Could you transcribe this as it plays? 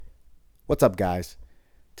What's up, guys?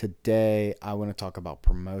 Today, I want to talk about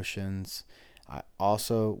promotions. I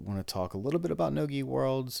also want to talk a little bit about Nogi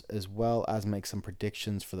Worlds as well as make some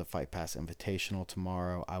predictions for the Fight Pass Invitational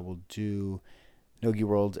tomorrow. I will do Nogi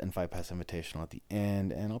Worlds and Fight Pass Invitational at the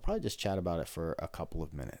end, and I'll probably just chat about it for a couple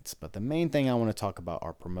of minutes. But the main thing I want to talk about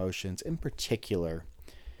are promotions, in particular,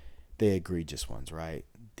 the egregious ones, right?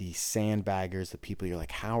 The sandbaggers, the people you're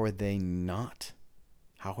like, how are they not?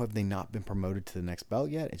 How have they not been promoted to the next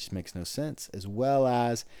belt yet? It just makes no sense. As well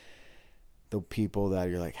as the people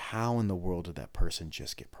that you're like, how in the world did that person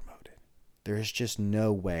just get promoted? There's just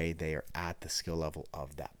no way they are at the skill level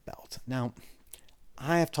of that belt. Now,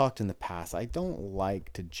 I have talked in the past, I don't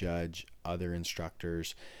like to judge other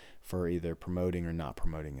instructors for either promoting or not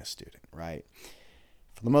promoting a student, right?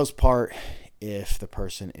 For the most part, if the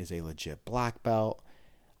person is a legit black belt,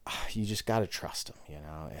 you just got to trust them.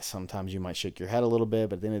 Sometimes you might shake your head a little bit,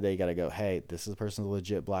 but at the end of the day, you got to go, hey, this is a person's a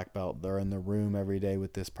legit black belt. They're in the room every day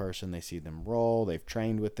with this person. They see them roll. They've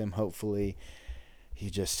trained with them, hopefully. You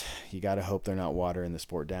got to hope they're not watering the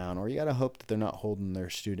sport down, or you got to hope that they're not holding their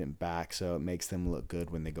student back so it makes them look good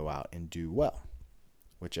when they go out and do well,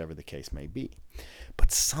 whichever the case may be.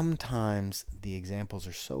 But sometimes the examples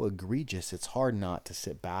are so egregious, it's hard not to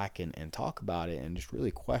sit back and talk about it and just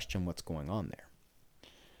really question what's going on there.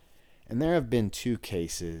 And there have been two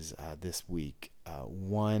cases this week,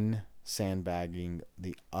 one sandbagging,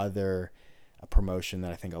 the other a promotion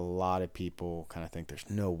that I think a lot of people kind of think there's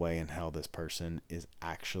no way in hell this person is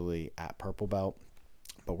actually at purple belt.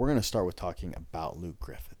 But we're going to start with talking about Luke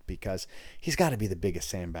Griffith because he's got to be the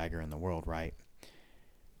biggest sandbagger in the world, right?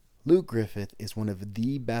 Luke Griffith is one of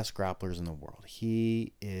the best grapplers in the world.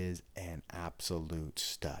 He is an absolute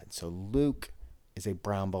stud. So Luke is a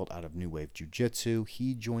brown belt out of New Wave Jiu-Jitsu.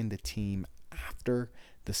 He joined the team after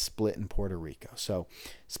the split in Puerto Rico. So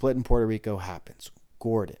split in Puerto Rico happens.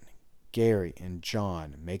 Gordon, Gary, and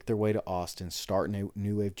John make their way to Austin, start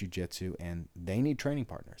New Wave Jiu-Jitsu, and they need training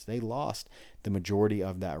partners. They lost the majority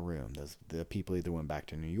of that room. The people either went back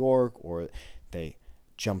to New York or they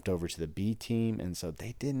jumped over to the B team, and so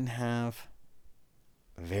they didn't have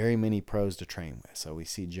very many pros to train with. So we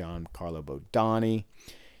see John Carlo Bodani.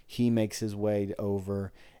 He makes his way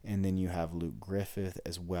over, and then you have Luke Griffith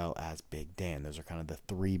as well as Big Dan. Those are kind of the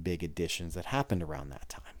three big additions that happened around that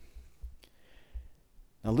time.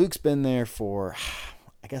 Now, Luke's been there for,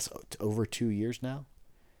 I guess, over 2 years now.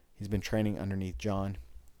 He's been training underneath John,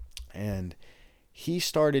 and he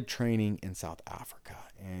started training in South Africa,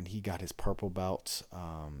 and he got his purple belt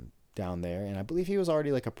down there, and I believe he was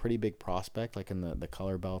already like a pretty big prospect, like in the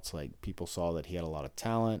color belts. Like, people saw that he had a lot of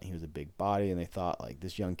talent, he was a big body, and they thought, like,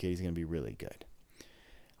 this young kid is going to be really good.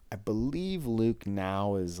 I believe Luke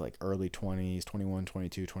now is like early 20s, 21,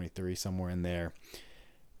 22, 23, somewhere in there.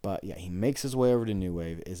 But yeah, he makes his way over to New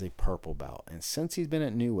Wave, is a purple belt, and since he's been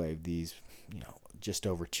at New Wave these, just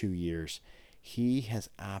over 2 years, he has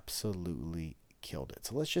absolutely killed it.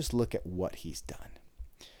 So let's just look at what he's done.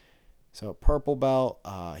 So purple belt,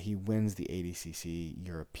 he wins the ADCC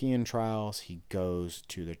European trials. He goes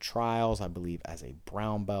to the trials, I believe, as a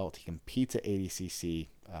brown belt. He competes at ADCC.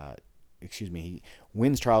 He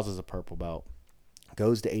wins trials as a purple belt,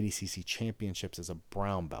 goes to ADCC championships as a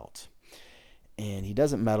brown belt. And he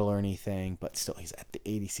doesn't medal or anything, but still he's at the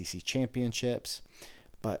ADCC championships.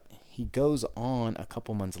 But he goes on a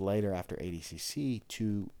couple months later after ADCC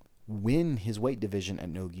to win his weight division at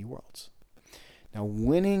Nogi Worlds. Now,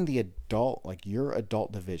 winning the adult, like your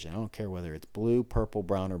adult division, I don't care whether it's blue, purple,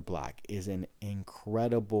 brown, or black, is an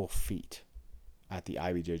incredible feat at the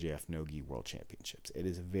IBJJF Nogi World Championships. It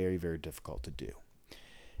is very, very difficult to do.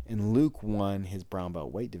 And Luke won his brown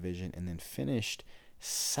belt weight division and then finished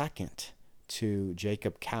second to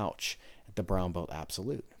Jacob Couch at the brown belt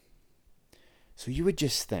absolute. So you would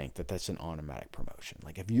just think that that's an automatic promotion.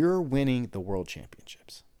 Like, if you're winning the world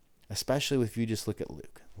championships, especially if you just look at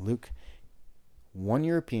Luke. Luke won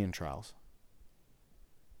European trials,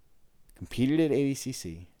 competed at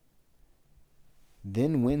ADCC,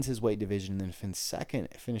 then wins his weight division, and then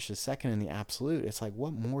finishes second in the absolute. It's like,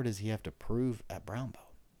 what more does he have to prove at brown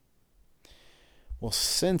belt? Well,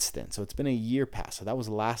 since then, so it's been a year past. So that was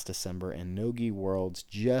last December, and Nogi Worlds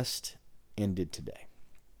just ended today.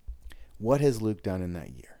 What has Luke done in that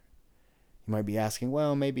year? You might be asking,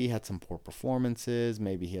 well, maybe he had some poor performances.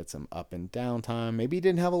 Maybe he had some up and down time. Maybe he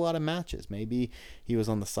didn't have a lot of matches. Maybe he was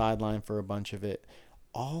on the sideline for a bunch of it.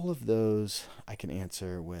 All of those I can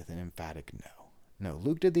answer with an emphatic no. No,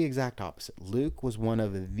 Luke did the exact opposite. Luke was one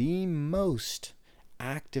of the most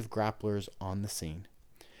active grapplers on the scene.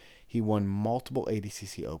 He won multiple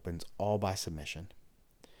ADCC Opens, all by submission.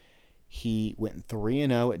 He went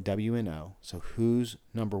 3-0 at WNO. So who's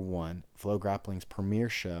number one? Flow Grappling's premier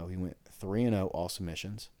show. He went 3-0 all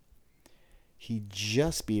submissions. He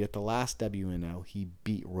just beat at the last WNO. He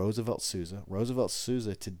beat Roosevelt Souza. Roosevelt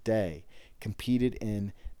Souza today competed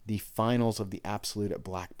in the finals of the Absolute at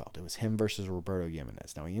black belt. It was him versus Roberto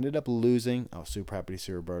Jimenez. Now, he ended up losing. I was super happy to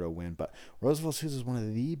see Roberto win, but Roosevelt Souza is one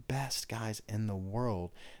of the best guys in the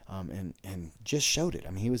world, and just showed it. I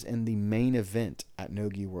mean, he was in the main event at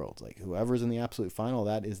No-Gi Worlds. Like, whoever's in the Absolute final,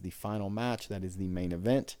 that is the final match. That is the main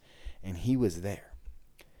event, and he was there.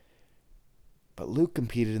 But Luke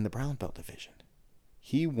competed in the brown belt division.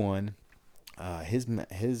 He won his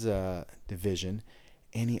division,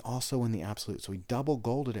 and he also won the Absolute. So he double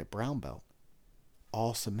golded at brown belt,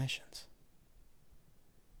 all submissions.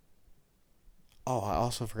 Oh, I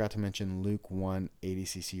also forgot to mention Luke won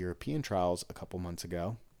ADCC European Trials a couple months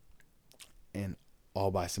ago, and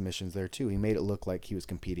all by submissions there too. He made it look like he was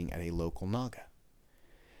competing at a local Naga.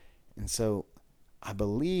 And so I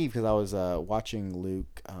believe, because I was watching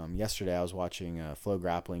Luke yesterday, I was watching Flow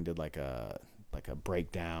Grappling did like a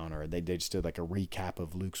breakdown, or they just did like a recap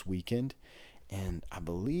of Luke's weekend. And I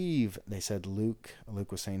believe they said Luke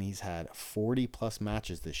was saying he's had 40 plus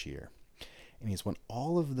matches this year, and he's won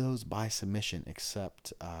all of those by submission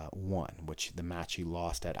except one, which the match he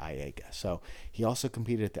lost at IAGA. So he also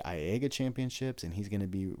competed at the IAGA Championships, and he's going to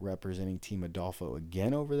be representing Team Adolfo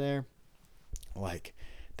again over there. Like,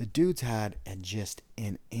 the dude's had just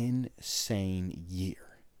an insane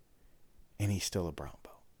year, and he's still a brown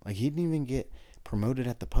belt. Like, he didn't even get promoted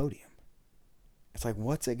at the podium. It's like,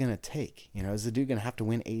 what's it going to take? You know, is the dude going to have to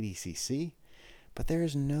win ADCC? But there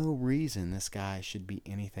is no reason this guy should be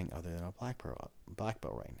anything other than a black belt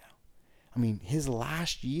right now. I mean, his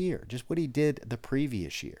last year, just what he did the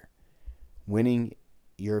previous year, winning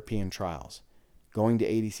European trials, going to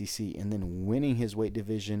ADCC, and then winning his weight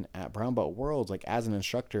division at Brown Belt Worlds. Like, as an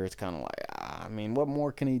instructor, it's kind of like, I mean, what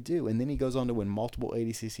more can he do? And then he goes on to win multiple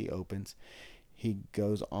ADCC Opens. He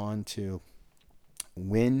goes on to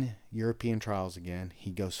win European trials again.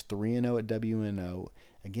 He goes 3-0 at WNO,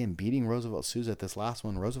 again beating Roosevelt Souza at this last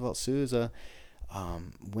one. Roosevelt Souza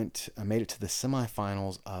made it to the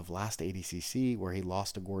semifinals of last ADCC, where he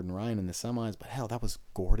lost to Gordon Ryan in the semis. But hell, that was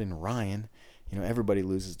Gordon Ryan. You know, everybody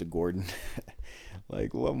loses to Gordon.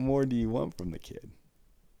 Like, what more do you want from the kid?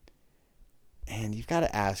 And you've got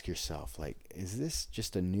to ask yourself, like, is this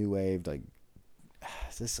just a new wave? Like,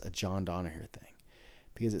 is this a John Donaher thing?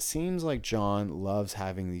 Because it seems like John loves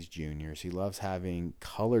having these juniors. He loves having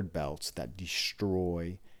colored belts that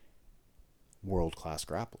destroy world-class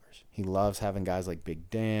grapplers. He loves having guys like Big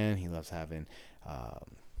Dan. He loves having,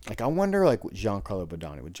 I wonder, like, Giancarlo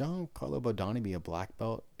Bodani. Would Giancarlo Bodani be a black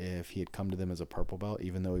belt if he had come to them as a purple belt,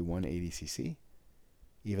 even though he won ADCC?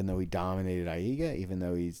 Even though he dominated AIGA? Even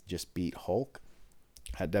though he's just beat Hulk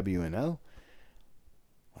at WNO?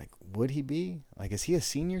 Like, would he be? Like, is he a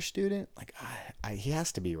senior student? Like, he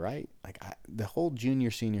has to be, right? Like, the whole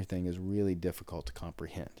junior-senior thing is really difficult to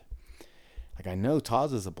comprehend. Like, I know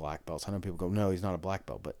Taz is a black belt, so I know people go, no, he's not a black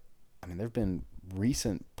belt. But, I mean, there have been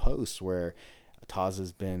recent posts where Taz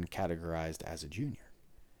has been categorized as a junior.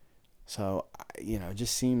 So, you know, it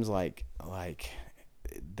just seems like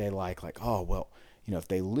they oh, well, you know,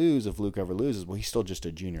 if Luke ever loses, well, he's still just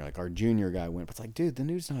a junior. Like, our junior guy went. But it's like, dude, the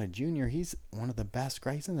dude's not a junior. He's one of the best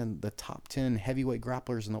guys. He's in the top 10 heavyweight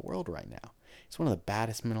grapplers in the world right now. He's one of the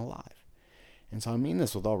baddest men alive. And so I mean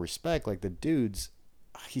this with all respect. Like, the dude's,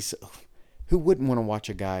 who wouldn't want to watch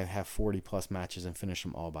a guy have 40 plus matches and finish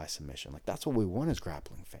them all by submission? Like, that's what we want as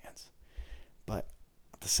grappling fans. But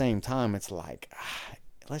at the same time, it's like,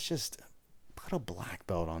 let's just put a black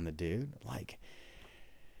belt on the dude. Like,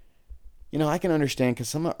 you know, I can understand, because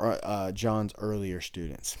some of John's earlier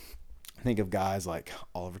students, think of guys like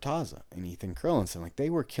Oliver Taza and Ethan Krillinson. Like, they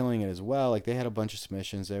were killing it as well. Like, they had a bunch of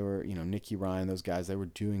submissions. They were, you know, Nicky Ryan, those guys, they were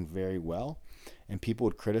doing very well. And people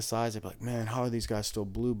would criticize it, like, man, how are these guys still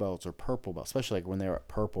blue belts or purple belts? Especially like when they were at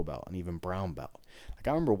purple belt and even brown belt. Like,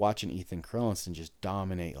 I remember watching Ethan Krillinson just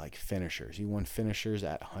dominate like finishers. He won finishers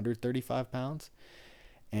at 135 pounds.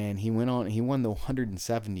 And he won the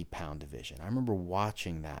 170-pound division. I remember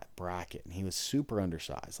watching that bracket, and he was super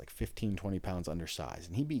undersized, like 15, 20 pounds undersized.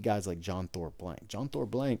 And he beat guys like John Thor Blank. John Thor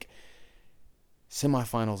Blank,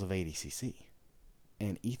 semifinals of ADCC.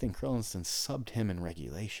 And Ethan Krillinson subbed him in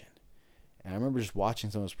regulation. And I remember just watching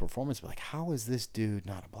some of his performance, but like, how is this dude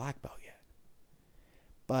not a black belt yet?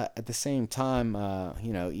 But at the same time,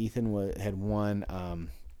 you know, Ethan had won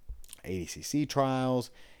ADCC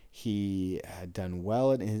trials. He had done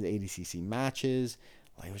well in his ADCC matches.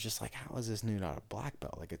 Like, it was just like, how is this dude not a black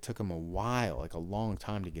belt? Like, it took him a while, like a long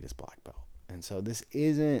time to get his black belt. And so this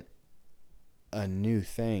isn't a new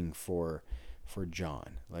thing for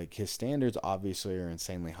John. Like, his standards obviously are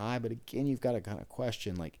insanely high, but again, you've got to kind of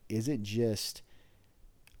question, like, is it just,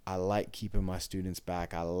 I like keeping my students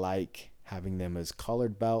back. I like having them as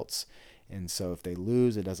colored belts. And so if they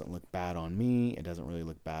lose, it doesn't look bad on me. It doesn't really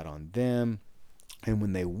look bad on them. And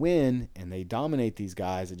when they win and they dominate these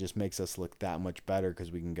guys, it just makes us look that much better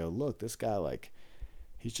because we can go, look, this guy, like,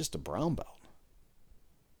 he's just a brown belt.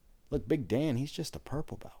 Look, Big Dan, he's just a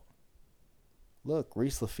purple belt. Look,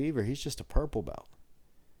 Reese Lefevre, he's just a purple belt.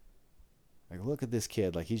 Like, look at this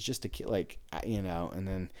kid. Like, he's just a kid, like, you know, and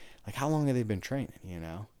then, like, how long have they been training, you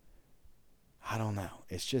know? I don't know.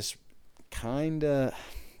 It's just kind of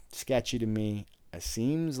sketchy to me. It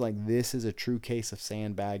seems like this is a true case of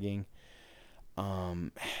sandbagging.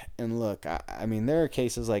 And look, I mean, there are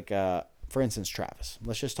cases like, for instance, Travis.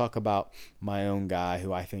 Let's just talk about my own guy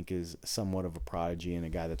who I think is somewhat of a prodigy and a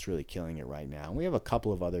guy that's really killing it right now. And we have a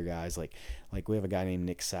couple of other guys, like we have a guy named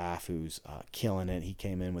Nick Saff who's killing it. He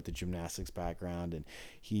came in with the gymnastics background, and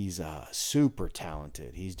he's super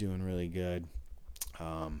talented. He's doing really good.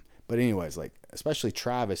 But anyways, like, especially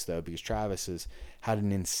Travis, though, because Travis has had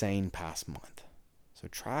an insane past month. So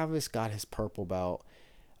Travis got his purple belt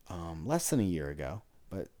less than a year ago,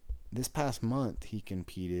 but this past month he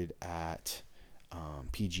competed at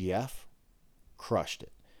PGF, crushed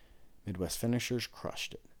it. Midwest Finishers,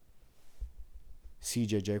 crushed it.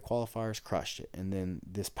 CJJ qualifiers, crushed it. And then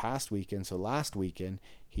this past weekend, so last weekend,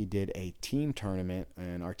 he did a team tournament,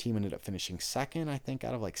 and our team ended up finishing second, I think,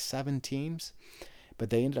 out of like 7 teams. But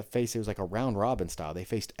they ended up facing, it was like a round robin style. They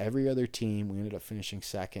faced every other team. We ended up finishing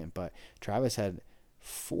second, but Travis had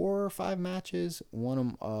 4 or 5 matches.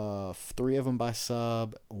 Won them, 3 of them by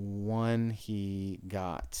sub. One he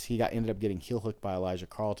ended up getting heel hooked by Elijah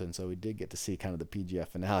Carlton, so we did get to see kind of the PGF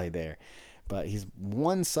finale there. But he's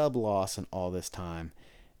 1 sub loss in all this time,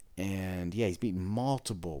 and yeah, he's beaten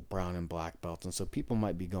multiple brown and black belts. And so people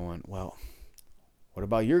might be going, well, what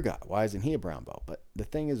about your guy? Why isn't he a brown belt? But the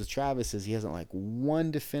thing is with Travis is he hasn't like won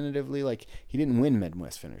definitively. Like, he didn't win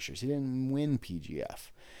Midwest Finishers. He didn't win PGF.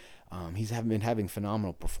 He's been having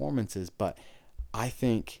phenomenal performances, but I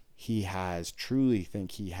truly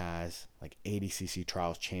think he has like ADCC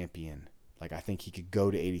Trials champion. Like, I think he could go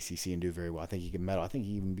to ADCC and do very well. I think he could medal. I think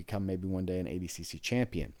he even become maybe one day an ADCC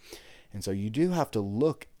champion. And so you do have to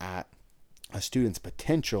look at a student's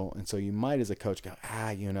potential. And so you might, as a coach, go,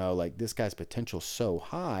 like, this guy's potential's so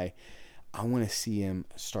high, I want to see him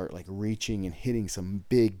start like reaching and hitting some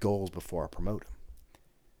big goals before I promote him.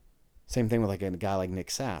 Same thing with like a guy like Nick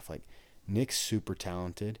Saff. Like, Nick's super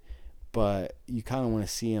talented, but you kind of want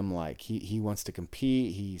to see him, like, he wants to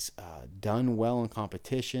compete. He's done well in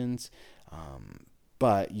competitions,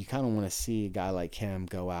 but you kind of want to see a guy like him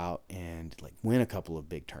go out and like win a couple of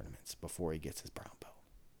big tournaments before he gets his brown belt.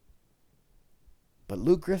 But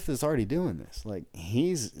Luke Griffith is already doing this. Like,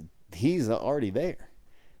 he's already there.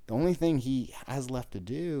 The only thing he has left to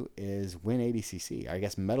do is win ADCC. I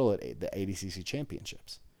guess medal at the ADCC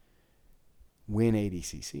championships. Win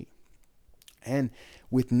ADCC. And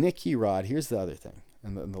with Nicky Rod, here's the other thing.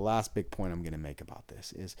 And the last big point I'm going to make about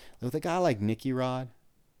this is, with a guy like Nicky Rod,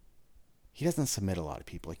 he doesn't submit a lot of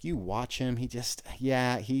people. Like, you watch him, he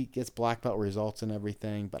gets black belt results and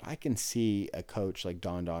everything. But I can see a coach like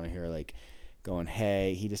Don Donahere, like, going,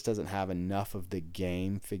 hey, he just doesn't have enough of the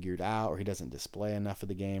game figured out, or he doesn't display enough of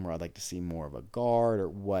the game, or I'd like to see more of a guard or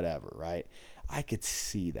whatever, right? I could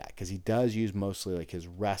see that because he does use mostly like his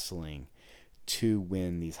wrestling to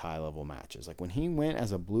win these high-level matches. Like, when he went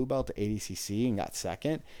as a blue belt to ADCC and got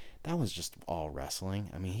second, that was just all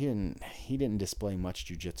wrestling. I mean, he didn't display much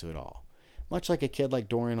jiu-jitsu at all. Much like a kid like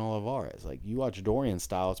Dorian Olivares. Like, you watch Dorian's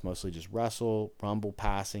style, it's mostly just wrestle, rumble,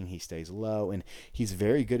 passing. He stays low, and he's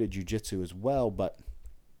very good at jiu-jitsu as well, but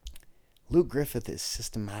Luke Griffith is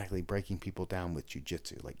systematically breaking people down with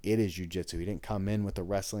jiu-jitsu. Like, it is jiu-jitsu. He didn't come in with a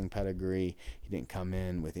wrestling pedigree. He didn't come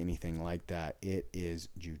in with anything like that. It is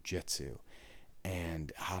jiu-jitsu.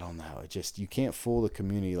 And I don't know, you can't fool the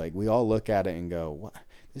community. Like, we all look at it and go, what?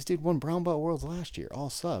 This dude won brown belt worlds last year, all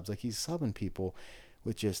subs. Like, he's subbing people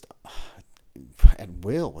with just at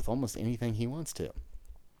will, with almost anything he wants to.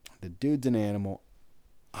 The dude's an animal.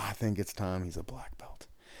 I think it's time he's a black belt.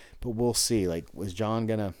 But we'll see. Like, was John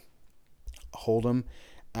gonna hold him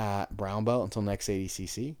at brown belt until next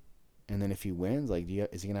ADCC? And then if he wins, like,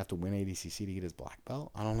 is he gonna have to win ADCC to get his black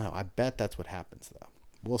belt? I don't know. I bet that's what happens, though.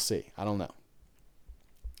 We'll see. I don't know.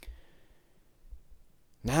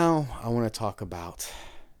 Now I want to talk about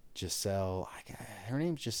Gisele. Her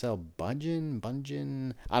name's Gisele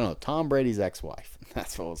Bundchen. I don't know. Tom Brady's ex-wife.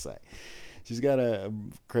 That's what we'll say. She's got a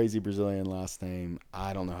crazy Brazilian last name.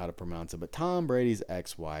 I don't know how to pronounce it, but Tom Brady's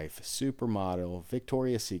ex-wife, supermodel,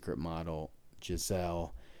 Victoria's Secret model,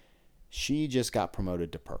 Giselle, she just got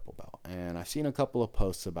promoted to purple belt. And I've seen a couple of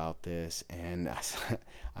posts about this, and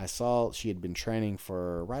I saw she had been training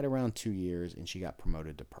for right around 2 years, and she got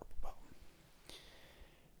promoted to purple belt.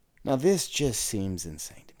 Now, this just seems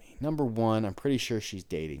insane to me. Number one, I'm pretty sure she's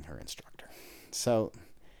dating her instructor. So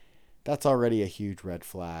that's already a huge red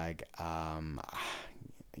flag. I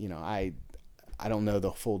don't know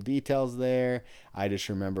the full details there. I just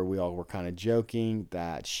remember we all were kind of joking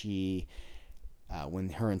that when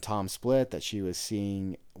her and Tom split, that she was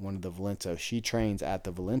seeing one of the Valento. She trains at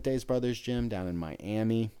the Valentes Brothers gym down in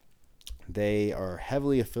Miami. They are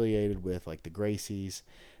heavily affiliated with like the Gracies.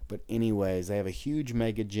 But anyways, they have a huge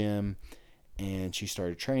mega gym, and she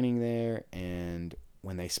started training there. And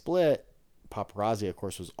when they split, paparazzi, of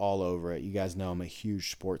course, was all over it. You guys know I'm a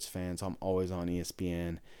huge sports fan, so I'm always on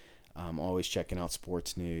ESPN. I'm always checking out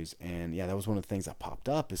sports news. And yeah, that was one of the things that popped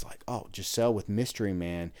up is like, oh, Giselle with Mystery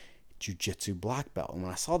Man, Jiu-Jitsu black belt. And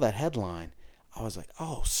when I saw that headline, I was like,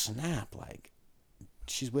 oh, snap. Like,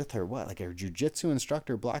 she's with her, what? Like her Jiu-Jitsu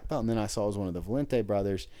instructor black belt? And then I saw it was one of the Valente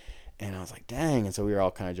brothers. And I was like, dang. And so we were all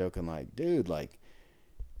kind of joking like, dude, like,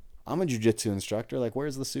 I'm a jiu-jitsu instructor. Like,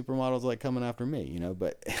 where's the supermodels like coming after me, you know?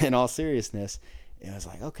 But in all seriousness, it was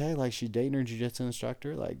like, okay, like she's dating her jiu-jitsu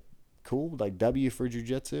instructor. Like, cool. Like, W for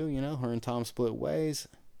jiu-jitsu, you know? Her and Tom split ways.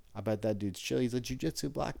 I bet that dude's chill. He's a jiu-jitsu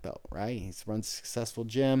black belt, right? He runs a successful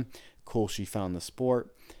gym. Cool, she found the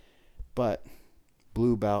sport. But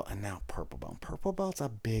blue belt and now purple belt. Purple belt's a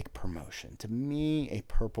big promotion. To me, a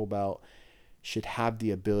purple belt should have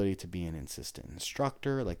the ability to be an assistant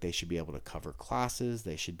instructor. Like, they should be able to cover classes.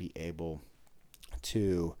 They should be able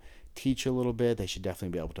to teach a little bit. They should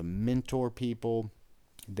definitely be able to mentor people.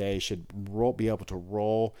 They should be able to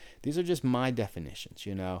roll. These are just my definitions,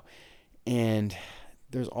 you know. And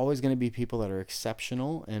there's always going to be people that are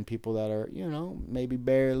exceptional and people that are, you know, maybe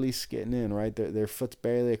barely skidding in, right? Their foot's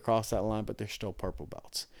barely across that line, but they're still purple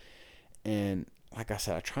belts. And like I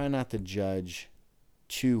said, I try not to judge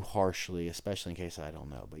too harshly, especially in case I don't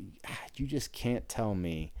know. But you just can't tell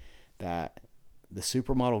me that the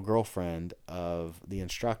supermodel girlfriend of the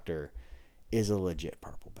instructor is a legit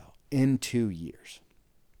purple belt in 2 years.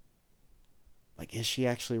 Like, is she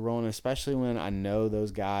actually rolling? Especially when I know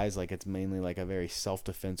those guys, like, it's mainly like a very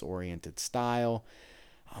self-defense oriented style.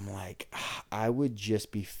 I'm like, I would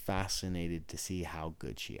just be fascinated to see how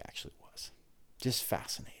good she actually was. Just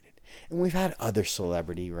fascinated. And we've had other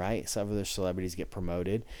celebrity, right? Some other celebrities get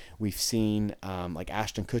promoted. We've seen, like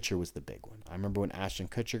Ashton Kutcher was the big one. I remember when Ashton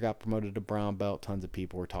Kutcher got promoted to brown belt, tons of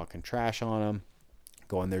people were talking trash on him,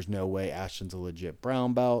 going, there's no way Ashton's a legit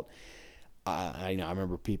brown belt. I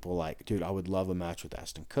remember people like, dude, I would love a match with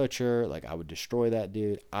Ashton Kutcher. Like, I would destroy that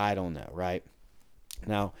dude. I don't know, right?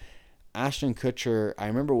 Now, Ashton Kutcher, I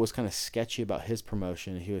remember was kind of sketchy about his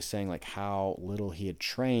promotion. He was saying like how little he had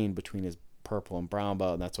trained between his purple and brown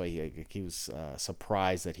belt, and that's why he was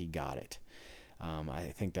surprised that he got it.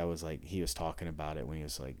 I think that was like he was talking about it when he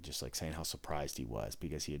was like just like saying how surprised he was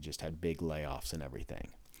because he had just had big layoffs and everything.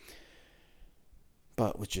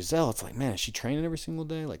 But with Giselle, it's like, man, is she training every single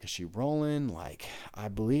day? Like, is she rolling? Like, I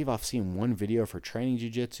believe I've seen one video of her training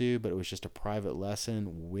jiu-jitsu, but it was just a private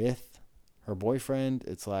lesson with her boyfriend.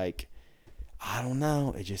 It's like, I don't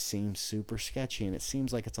know. It just seems super sketchy, and it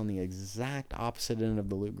seems like it's on the exact opposite end of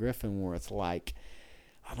the Luke Griffin, where it's like,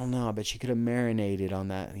 I don't know. I bet she could have marinated on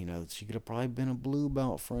that. You know, she could have probably been a blue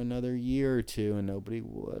belt for another year or two, and nobody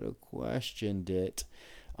would have questioned it.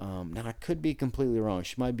 Now, I could be completely wrong.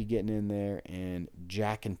 She might be getting in there and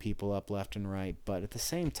jacking people up left and right. But at the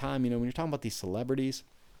same time, you know, when you're talking about these celebrities,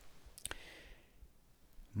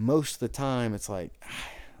 most of the time it's like,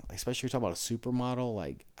 especially if you're talking about a supermodel,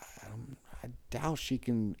 like, I doubt she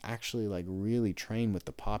can actually, like, really train with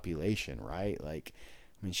the population, right? Like,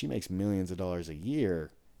 I mean, she makes millions of dollars a year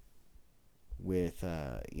with,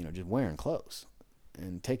 you know, just wearing clothes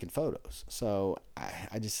and taking photos. So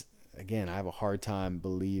I just, again, I have a hard time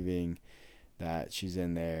believing that she's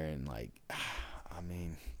in there and, like, I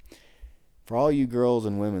mean, for all you girls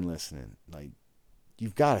and women listening, like,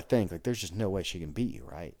 you've got to think, like, there's just no way she can beat you,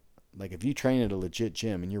 right? Like, if you train at a legit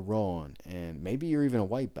gym and you're rolling and maybe you're even a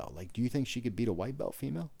white belt, like, do you think she could beat a white belt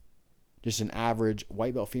female? Just an average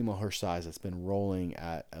white belt female her size that's been rolling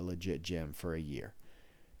at a legit gym for a year.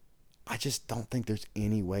 I just don't think there's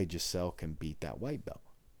any way Giselle can beat that white belt.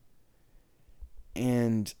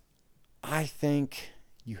 And I think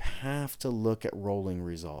you have to look at rolling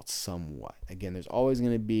results somewhat. Again, there's always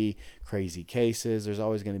going to be crazy cases. There's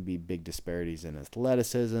always going to be big disparities in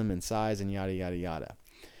athleticism and size and yada, yada, yada.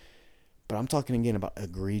 But I'm talking again about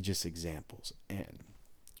egregious examples. And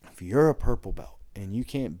if you're a purple belt and you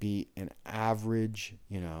can't beat an average,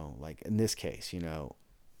 like in this case,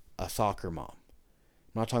 a soccer mom.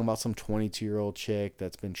 I'm not talking about some 22-year-old chick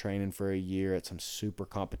that's been training for a year at some super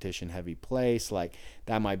competition heavy place. Like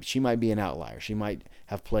she might be an outlier. She might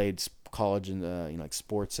have played college and like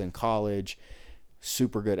sports in college,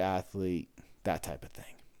 super good athlete, that type of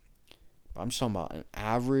thing. But I'm just talking about an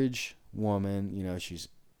average woman. She's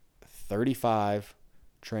 35,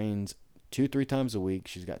 trains 2-3 times a week.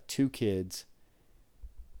 She's got 2 kids,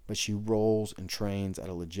 but she rolls and trains at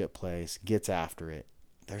a legit place, gets after it.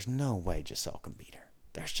 There's no way Giselle can beat her.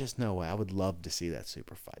 There's just no way. I would love to see that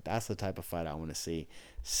super fight. That's the type of fight I want to see.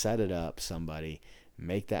 Set it up, somebody.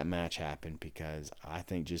 Make that match happen, because I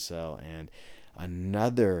think Giselle and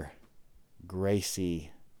another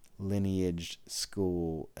Gracie lineage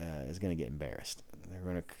school is going to get embarrassed. They're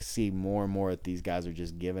going to see more and more that these guys are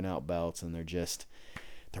just giving out belts, and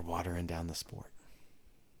they're watering down the sport.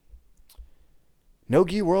 No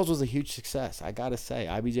Gi Worlds was a huge success. I got to say,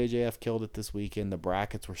 IBJJF killed it this weekend. The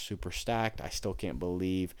brackets were super stacked. I still can't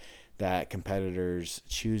believe that competitors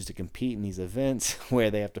choose to compete in these events where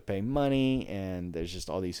they have to pay money and there's just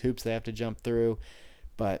all these hoops they have to jump through.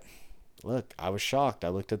 But look, I was shocked. I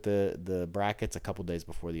looked at the brackets a couple days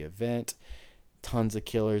before the event. Tons of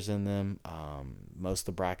killers in them. Most of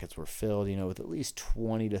the brackets were filled, with at least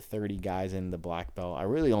 20 to 30 guys in the black belt. I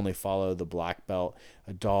really only follow the black belt,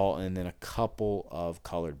 adult, and then a couple of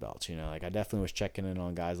colored belts. Like I definitely was checking in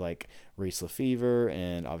on guys like Reese Lefevre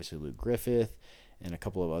and obviously Luke Griffith and a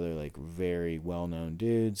couple of other like very well-known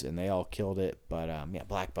dudes, and they all killed it. But yeah,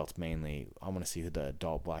 black belts mainly. I want to see who the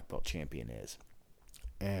adult black belt champion is.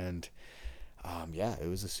 And yeah, it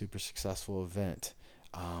was a super successful event.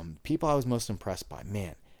 People I was most impressed by,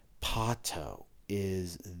 man, Pato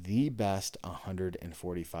is the best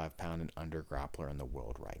 145 pound and under grappler in the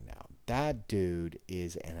world right now. That dude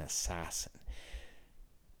is an assassin.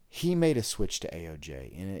 He made a switch to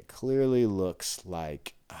AOJ, and it clearly looks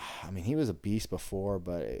like, he was a beast before,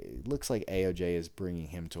 but it looks like AOJ is bringing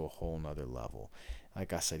him to a whole nother level.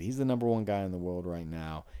 Like I said, he's the number 1 guy in the world right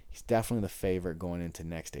now. He's definitely the favorite going into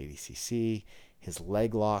next ADCC. His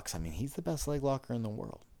leg locks, he's the best leg locker in the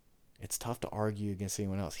world. It's tough to argue against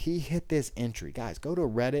anyone else. He hit this entry. Guys, go to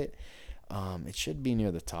Reddit. It should be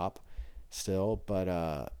near the top still. But,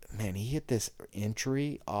 man, he hit this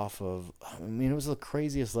entry off of, it was the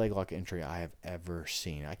craziest leg lock entry I have ever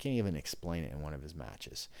seen. I can't even explain it in one of his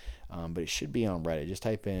matches. But it should be on Reddit. Just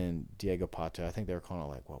type in Diego Pato. I think they were calling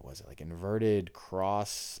it, like, what was it? Like inverted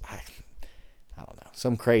cross. I don't know,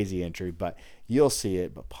 some crazy entry, but you'll see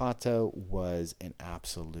it. But Pato was an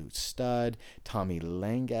absolute stud. Tommy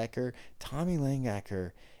Langacker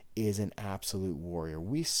is an absolute warrior.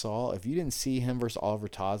 We saw, if you didn't see him versus Oliver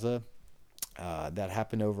Taza, that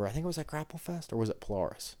happened over, I think it was at Grapple Fest, or was it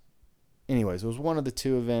Polaris? Anyways, it was one of the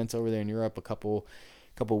 2 events over there in Europe a couple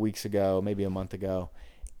weeks ago, maybe a month ago,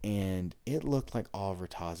 and it looked like Oliver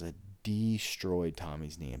Taza destroyed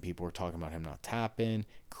Tommy's knee, and people were talking about him not tapping.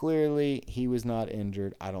 Clearly, he was not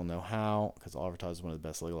injured. I don't know how, because Oliver Taza is one of the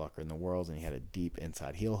best leg locker in the world, and he had a deep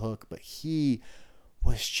inside heel hook, but he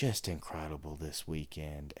was just incredible this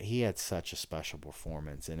weekend. He had such a special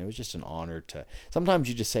performance, and it was just an honor to, sometimes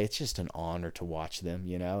you just say it's just an honor to watch them,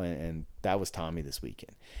 and that was Tommy this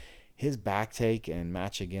weekend. His back take and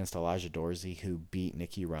match against Elijah Dorsey, who beat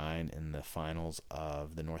Nicky Ryan in the finals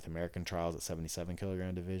of the North American trials at 77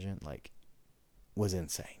 kilogram division, was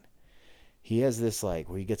insane. He has this,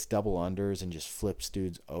 where he gets double unders and just flips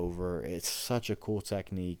dudes over. It's such a cool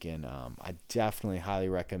technique, and I definitely highly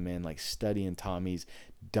recommend, studying Tommy's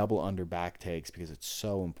double under back takes, because it's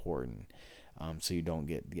so important, so you don't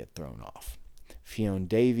get thrown off. Fiona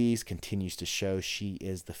Davies continues to show she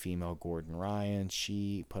is the female Gordon Ryan.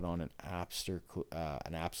 She put on an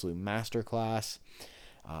absolute masterclass.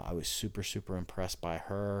 I was super, super impressed by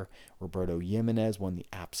her. Roberto Jimenez won the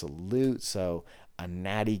absolute. So a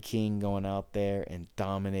natty king going out there and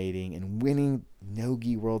dominating and winning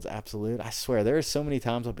No-Gi World's absolute. I swear, there are so many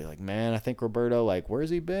times I'll be like, man, I think Roberto, where's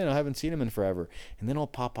he been? I haven't seen him in forever. And then he'll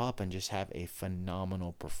pop up and just have a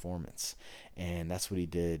phenomenal performance. And that's what he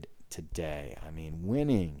did today.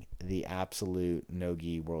 Winning the absolute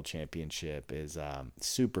No-Gi World Championship is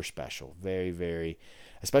super special. Very, very,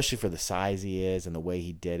 especially for the size he is and the way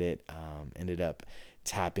he did it. Ended up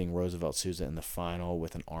tapping Roosevelt Souza in the final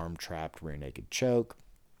with an arm-trapped rear naked choke.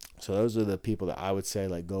 So those are the people that I would say,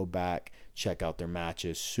 go back, check out their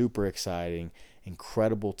matches. Super exciting,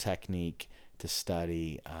 incredible technique to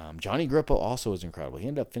study. Johnny Grippo also was incredible. He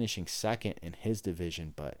ended up finishing second in his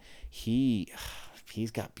division, but he's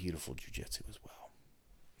got beautiful jiu-jitsu as well.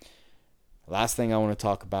 Last thing I want to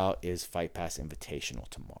talk about is Fight Pass Invitational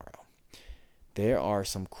tomorrow. There are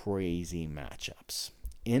some crazy matchups.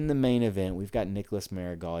 In the main event, we've got Nicholas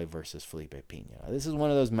Marigali versus Felipe Pena. This is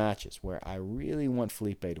one of those matches where I really want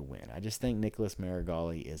Felipe to win. I just think Nicholas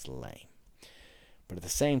Marigali is lame. But at the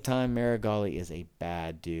same time, Marigali is a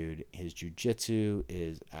bad dude. His jiu-jitsu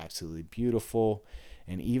is absolutely beautiful.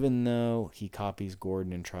 And even though he copies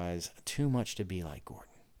Gordon and tries too much to be like Gordon,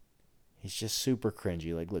 he's just super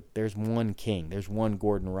cringy. Like, look, there's one king. There's one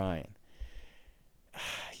Gordon Ryan.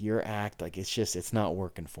 Your act, like, it's not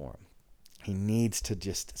working for him. He needs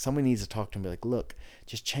to somebody needs to talk to him and be like, look,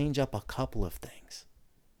 just change up a couple of things.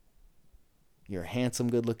 You're a handsome,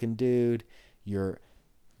 good-looking dude. You're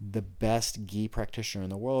the best gi practitioner in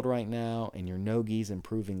the world right now, and your no-gi's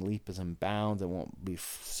improving leaps and bounds. It won't be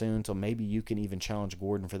soon, so maybe you can even challenge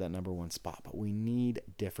Gordon for that number one spot. But we need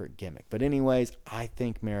a different gimmick. But anyways, I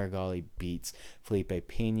think Marigali beats Felipe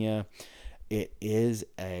Pena. It is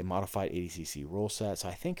a modified ADCC rule set, so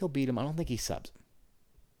I think he'll beat him. I don't think he subs him.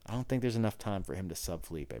 I don't think there's enough time for him to sub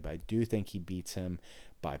Felipe, but I do think he beats him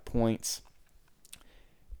by points.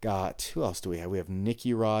 Got, who else do we have? We have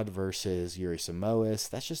Nicky Rod versus Yuri Samois.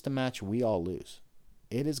 That's just a match we all lose.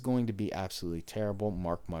 It is going to be absolutely terrible.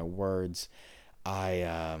 Mark my words.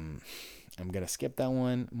 I'm going to skip that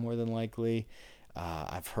one more than likely.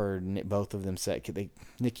 I've heard both of them say,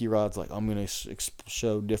 Nicky Rod's like, I'm going to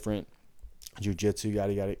show different jiu-jitsu,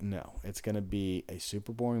 yada yada. No, it's going to be a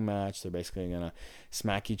super boring match. They're basically going to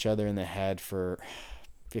smack each other in the head for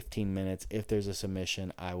 15 minutes. If there's a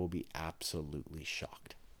submission, I will be absolutely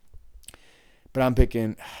shocked. But I'm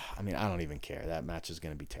picking, I don't even care. That match is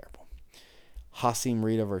going to be terrible. Hasim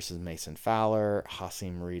Rita versus Mason Fowler.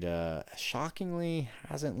 Hasim Rita, shockingly,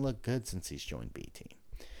 hasn't looked good since he's joined B Team.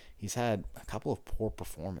 He's had a couple of poor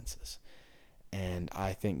performances. And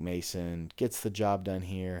I think Mason gets the job done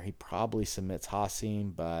here. He probably submits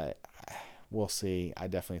Hasim, but we'll see. I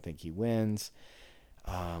definitely think he wins.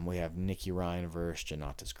 We have Nicky Ryan versus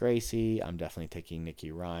Janatas Gracie. I'm definitely taking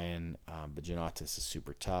Nicky Ryan, but Janatas is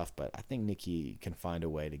super tough. But I think Nicky can find a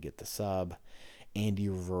way to get the sub. Andy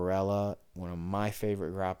Varela, one of my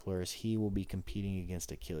favorite grapplers, he will be competing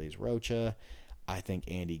against Achilles Rocha. I think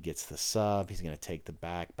Andy gets the sub. He's going to take the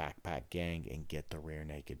backpack gang, and get the rear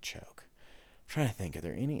naked choke. I'm trying to think, are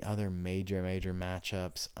there any other major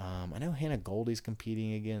matchups? I know Hannah Goldie's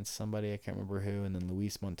competing against somebody, I can't remember who, and then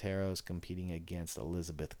Luis Montero's competing against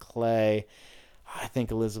Elizabeth Clay. I think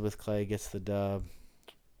Elizabeth Clay gets the dub.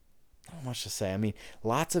 Not much to say.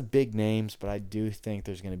 Lots of big names, but I do think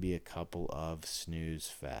there's going to be a couple of snooze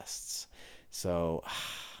fests. So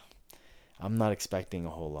I'm not expecting a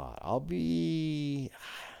whole lot. I'll be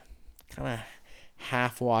kind of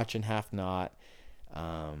half watching, half not.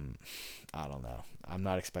 I don't know. I'm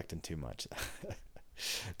not expecting too much.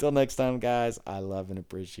 Till next time, guys, I love and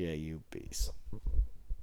appreciate you. Peace.